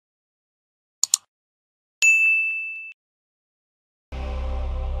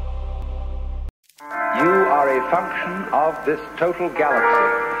You are a function of this total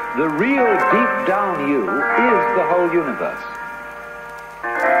galaxy. The real deep down you is the whole universe.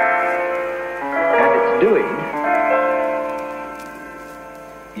 And it's doing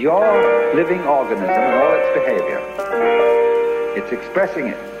your living organism and all its behavior. It's expressing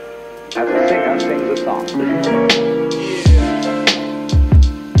it as a singer sings a song.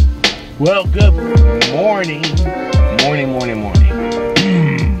 Well, good morning. Morning.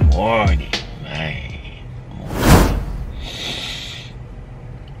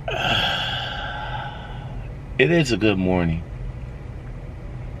 It is a good morning.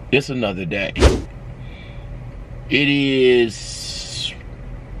 It's another day. It is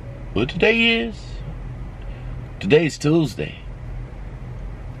what today is? Today's Tuesday.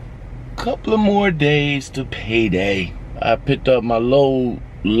 Couple of more days to payday. I picked up my load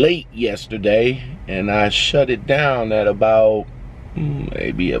late yesterday and I shut it down at about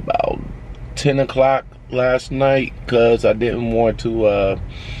maybe about 10 o'clock last night because I didn't want to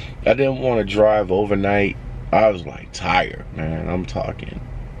drive overnight. I was like tired, man. I'm talking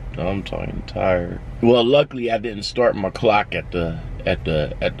tired. Well, luckily I didn't start my clock at the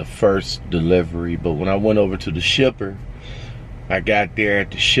first delivery, but when I went over to the shipper, I got there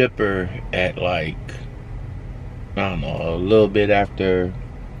at the shipper at like, I don't know, a little bit after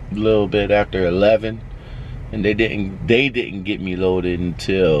 11, and they didn't get me loaded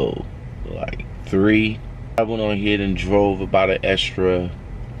until like 3. I went on ahead and drove about an extra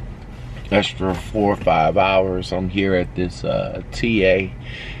 4 or 5 hours. I'm here at this TA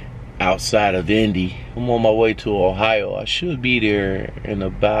outside of Indy. I'm on my way to Ohio. I should be there in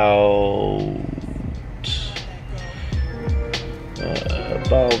about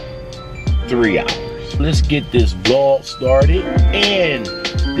 3 hours. Let's get this vlog started and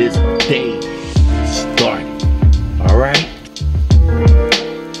this day started. All right.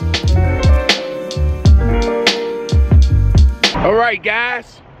 All right,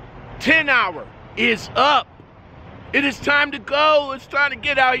 guys. 10 hour is up. It is time to go. It's time to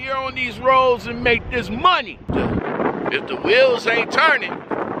get out here on these roads and make this money. If the wheels ain't turning,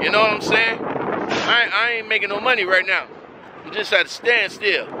 you know what I'm saying? I ain't making no money right now. I'm just at a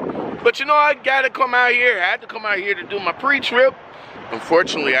standstill. But you know, I gotta come out here. I had to come out here to do my pre-trip.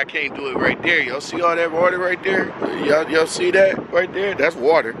 Unfortunately, I can't do it right there. Y'all see all that water right there? Y'all see that right there? That's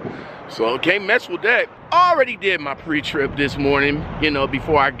water. So can't mess with that. I already did my pre-trip this morning, you know,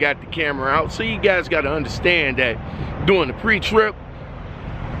 before I got the camera out. So you guys got to understand that doing the pre-trip,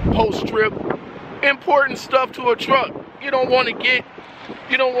 post-trip, important stuff to a truck. You don't want to get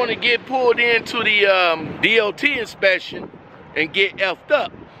pulled into the DOT inspection and get effed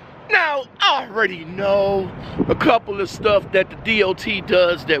up. Now, I already know a couple of stuff that the DOT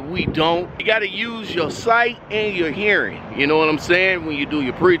does that we don't. You gotta use your sight and your hearing, you know what I'm saying, when you do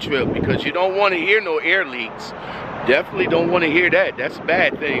your pre-trip, because you don't wanna hear no air leaks. Definitely don't wanna hear that. That's a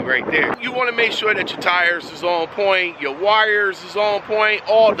bad thing right there. You wanna make sure that your tires is on point, your wires is on point,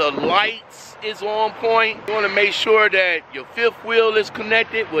 all the lights is on point. You wanna make sure that your fifth wheel is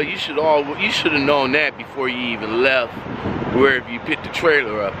connected. Well, you should have known that before you even left wherever you picked the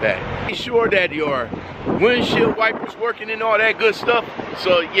trailer up at. Make sure that your windshield wipers working and all that good stuff.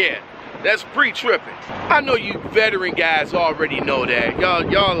 So yeah, that's pre-tripping. I know you veteran guys already know that.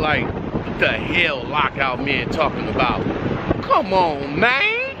 Y'all like, what the hell Lockout Men talking about? Come on,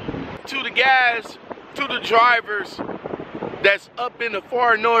 man. To the guys, to the drivers that's up in the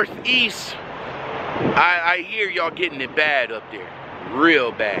far northeast, I hear y'all getting it bad up there.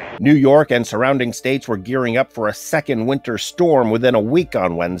 Real bad. New York and surrounding states were gearing up for a second winter storm within a week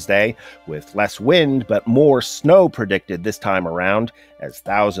on Wednesday, with less wind but more snow predicted this time around, as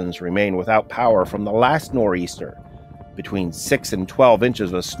thousands remain without power from the last nor'easter. Between 6 and 12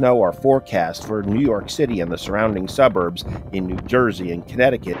 inches of snow are forecast for New York City and the surrounding suburbs in New Jersey and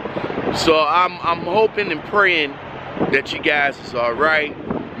Connecticut. So I'm hoping and praying that you guys is all right.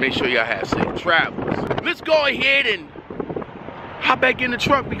 Make sure y'all have safe travels. Let's go ahead and hop back in the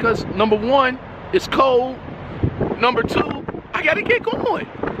truck because number one, it's cold. Number two, I gotta get going.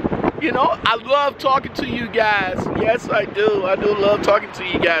 You know, I love talking to you guys. Yes, I do. I do love talking to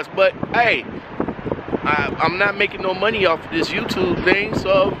you guys. But hey, I'm not making no money off of this YouTube thing,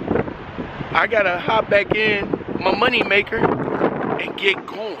 so I gotta hop back in my money maker and get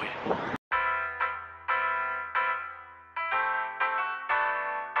going.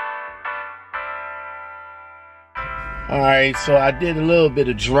 Alright, so I did a little bit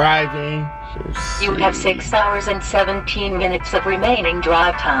of driving. You have 6 hours and 17 minutes of remaining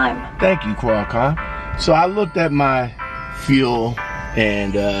drive time. Thank you, Qualcomm. So I looked at my fuel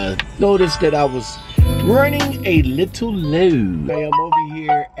and noticed that I was running a little low. I am over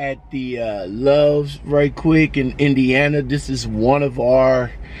here at at the Loves right quick in Indiana. This is one of our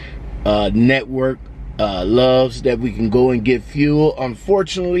network Loves that we can go and get fuel.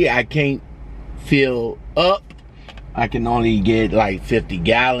 Unfortunately, I can't fill up. I can only get like 50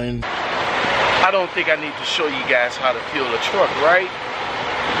 gallons. I don't think I need to show you guys how to fuel a truck, right?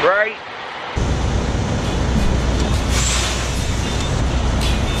 Right?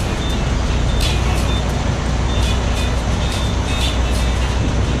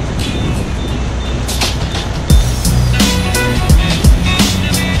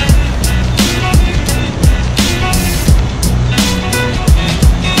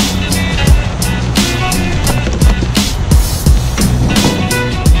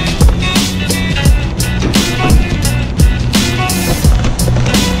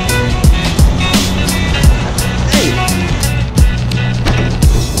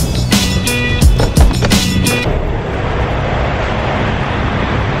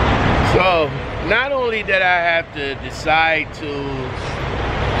 Not only did I have to decide to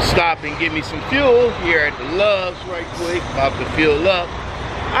stop and get me some fuel here at the Loves right quick, about to fill up,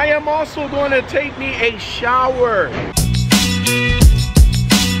 I am also going to take me a shower.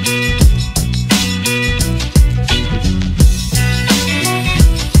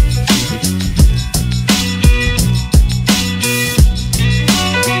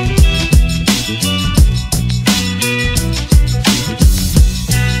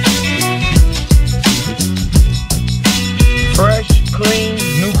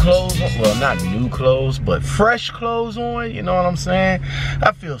 Well, not new clothes, but fresh clothes on, you know what I'm saying?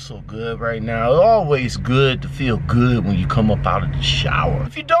 I feel so good right now. It's always good to feel good when you come up out of the shower.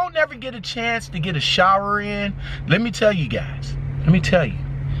 If you don't ever get a chance to get a shower in, let me tell you guys,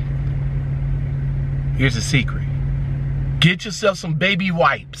 here's a secret. Get yourself some baby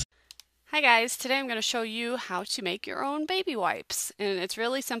wipes. Hi guys, today I'm going to show you how to make your own baby wipes, and it's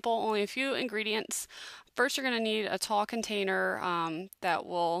really simple, only a few ingredients. First, you're going to need a tall container that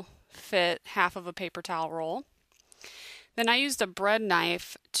will fit half of a paper towel roll. Then I used a bread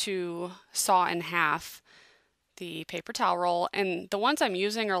knife to saw in half the paper towel roll, and the ones I'm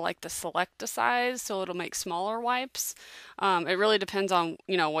using are like the Selecta size, so it'll make smaller wipes. It really depends on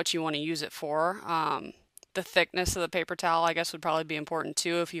what you want to use it for. The thickness of the paper towel, I guess, would probably be important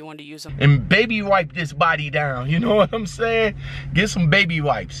too if you want to use them. And baby wipe this body down, you know what I'm saying? Get some baby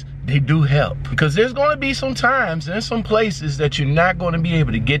wipes. They do help. Because there's going to be some times and some places that you're not going to be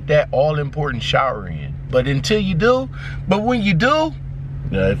able to get that all-important shower in. But until you do, but when you do,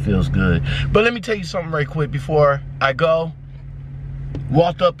 yeah, it feels good. But let me tell you something right quick before I go.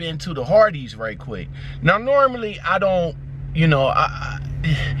 Walked up into the Hardee's right quick. Now, normally I don't,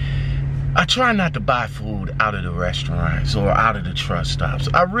 I try not to buy food out of the restaurants or out of the truck stops.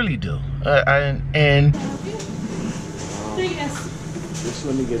 I really do. Just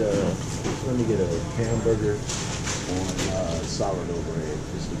let me get a hamburger on sourdough bread.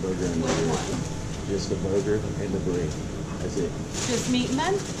 Just the burger and the bread. Just the burger and the bread. That's it. Just meat and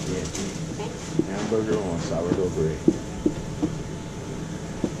then? Yeah. Okay. Hamburger on sourdough bread.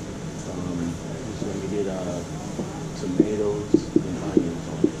 Just let me get tomatoes and onions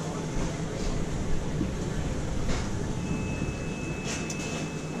on it.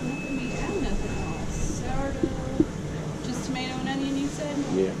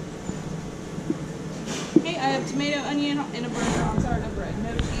 Yeah. Okay, I have tomato, onion, and a burger on sourdough bread.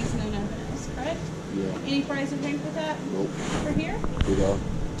 No cheese, no nothing else, correct? Yeah. Any fries or drink with that? Nope. For here? You go.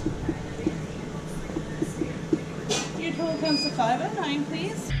 Your total comes to $5.09,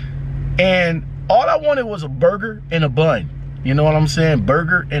 please. And all I wanted was a burger and a bun. You know what I'm saying?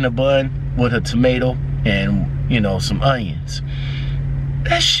 Burger and a bun with a tomato and, some onions.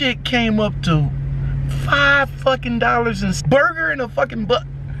 That shit came up to $5 fucking and burger and a fucking butt.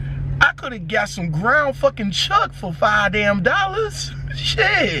 I could have got some ground fucking chuck for $5 damn.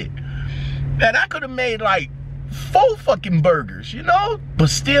 Shit. And I could have made like 4 fucking burgers, But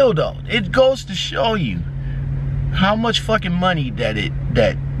still though, it goes to show you how much fucking money that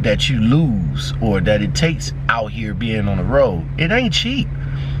you lose or that it takes out here being on the road. It ain't cheap.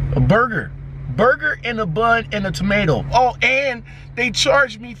 A burger and a bun and a tomato. Oh, and they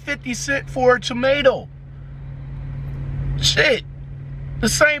charged me 50 cents for a tomato. Shit. The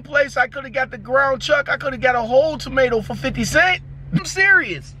same place I could have got the ground chuck, I could have got a whole tomato for 50 cents. I'm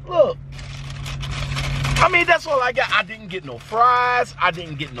serious. Look. I mean, that's all I got. I didn't get no fries. I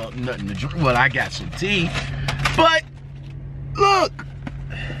didn't get nothing to drink. Well, I got some tea. But, look.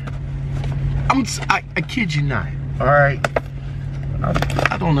 I kid you not. All right?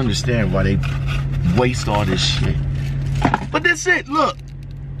 I don't understand why they waste all this shit. But that's it. Look.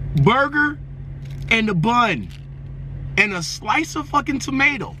 Burger and a bun. And a slice of fucking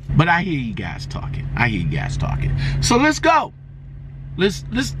tomato. But I hear you guys talking. So let's go. Let's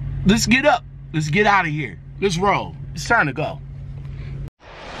get up. Let's get out of here. Let's roll. It's time to go.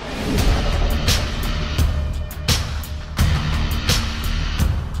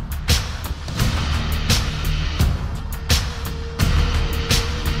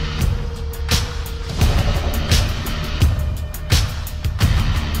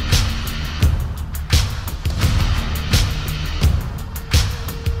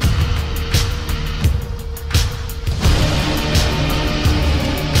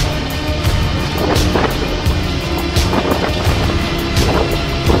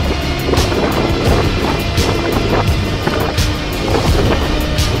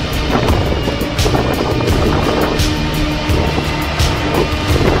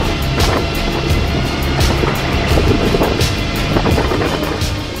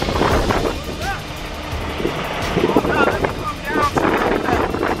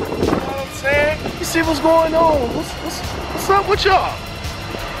 See what's going on. What's up with y'all?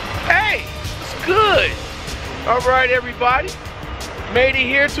 Hey, it's good. All right, everybody. Made it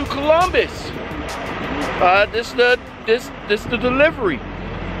here to Columbus. This the delivery.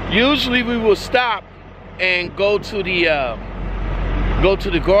 Usually we will stop and go to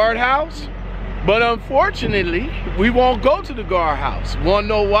the guardhouse, but unfortunately we won't go to the guardhouse. Wanna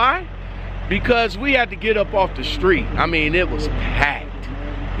know why? Because we had to get up off the street. I mean, it was packed.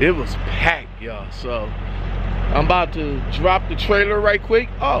 It was packed, y'all. So I'm about to drop the trailer right quick.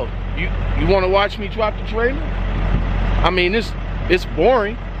 Oh, you want to watch me drop the trailer? I mean, it's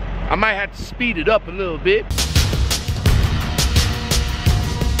boring. I might have to speed it up a little bit.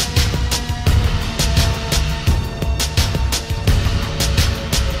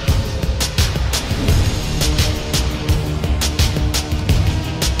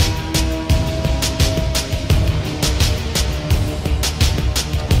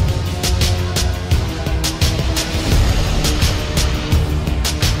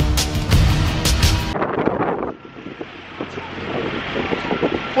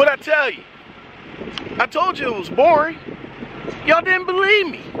 What'd I tell you? I told you it was boring. Y'all didn't believe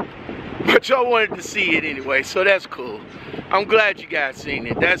me. But y'all wanted to see it anyway, so that's cool. I'm glad you guys seen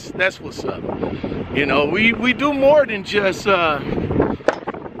it. That's what's up. You know, we do more than just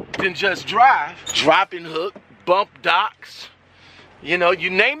drive. Drop and hook, bump docks. You know, you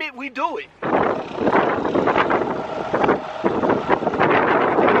name it, we do it.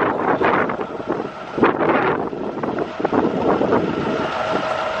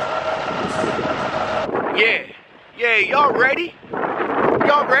 Yeah, y'all ready?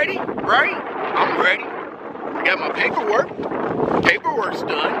 Y'all ready, right? I'm ready. I got my paperwork. Paperwork's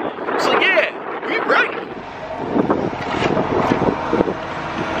done. So yeah, we ready.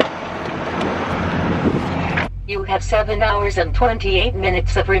 You have 7 hours and 28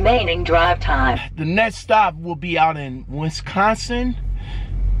 minutes of remaining drive time. The next stop will be out in Wisconsin.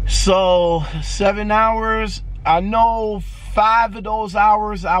 So 7 hours. I know 5 of those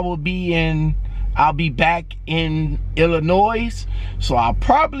hours I'll be back in Illinois, so I'll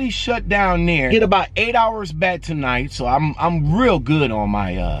probably shut down there. Get about 8 hours back tonight, so I'm real good on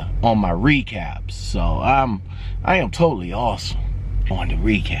my recaps. So I am totally awesome on the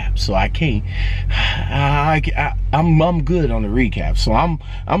recap. So I'm good on the recap. So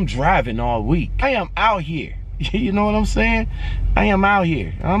I'm driving all week. I am out here. You know what I'm saying? I am out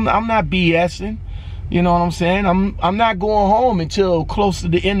here. I'm not BSing. You know what I'm saying? I'm not going home until close to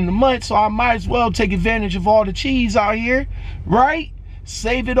the end of the month, so I might as well take advantage of all the cheese out here, right?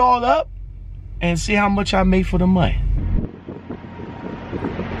 Save it all up and see how much I make for the month.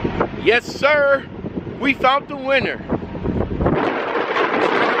 Yes, sir. We found the winner.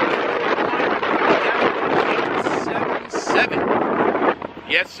 7.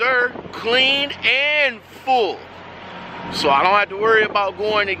 Yes, sir. Clean and full. So I don't have to worry about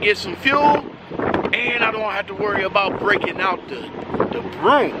going to get some fuel. And I don't have to worry about breaking out the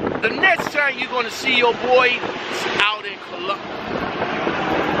broom. The next time you're gonna see your boy is out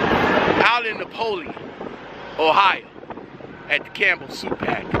in Napoleon, Ohio, at the Campbell Soup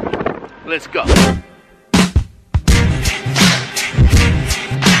Factory. Let's go.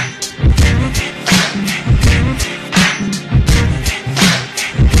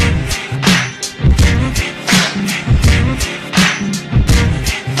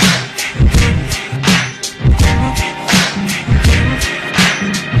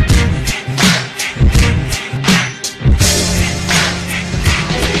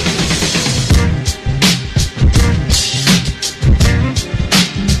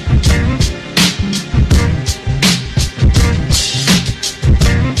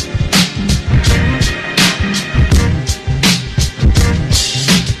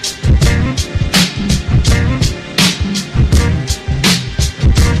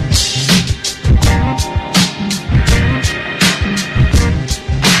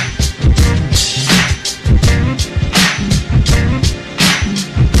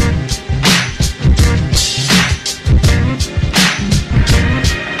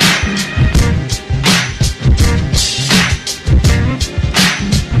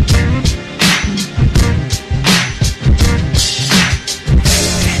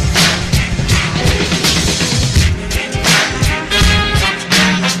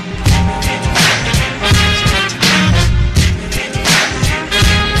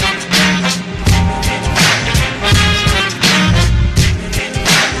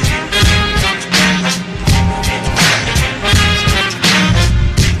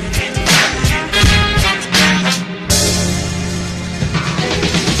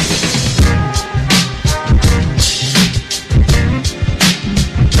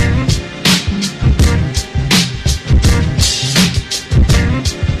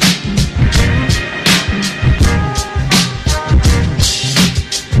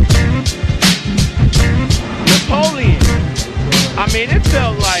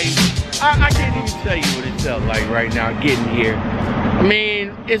 felt like, I can't even tell you what it felt like right now getting here. I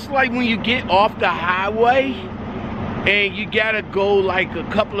mean, it's like when you get off the highway and you gotta go like a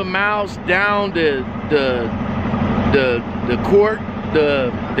couple of miles down the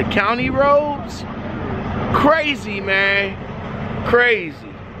county roads. Crazy, man, crazy.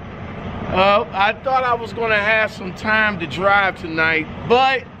 I thought I was gonna have some time to drive tonight,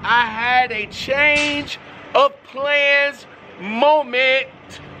 but I had a change of plans moment.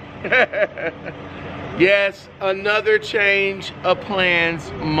 Yes, another change of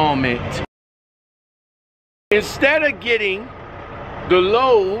plans moment. Instead of getting the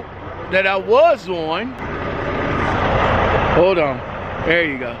load that I was on, hold on, there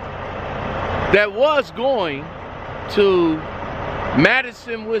you go, that was going to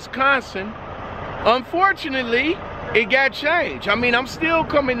Madison, Wisconsin, unfortunately, it got changed. I mean, I'm still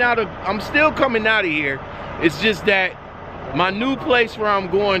coming out of here. It's just that my new place where I'm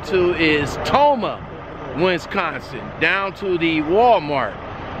going to is Toma, Wisconsin, down to the Walmart.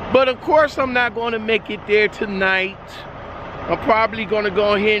 But of course, I'm not going to make it there tonight. I'm probably going to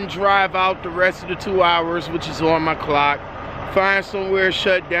go ahead and drive out the rest of the 2 hours, which is on my clock. Find somewhere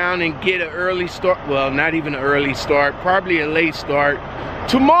shut down and get an early start. Well, not even an early start, probably a late start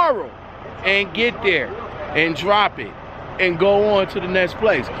tomorrow, and get there and drop it and go on to the next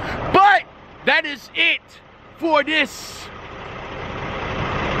place. But that is it for this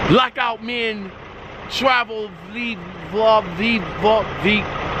Lockoutmen Travel vlog.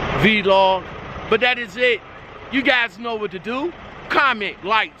 But that is it. You guys know what to do. Comment,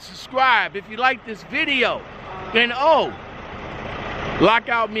 like, subscribe if you like this video. And oh,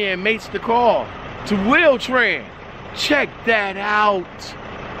 Lockoutmen makes the call to Wheel-Tran. Check that out.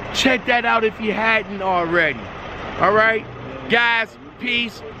 Check that out if you hadn't already. All right, guys,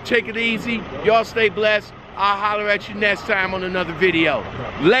 peace. Take it easy. Y'all stay blessed. I'll holler at you next time on another video.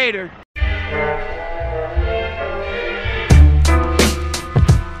 Later.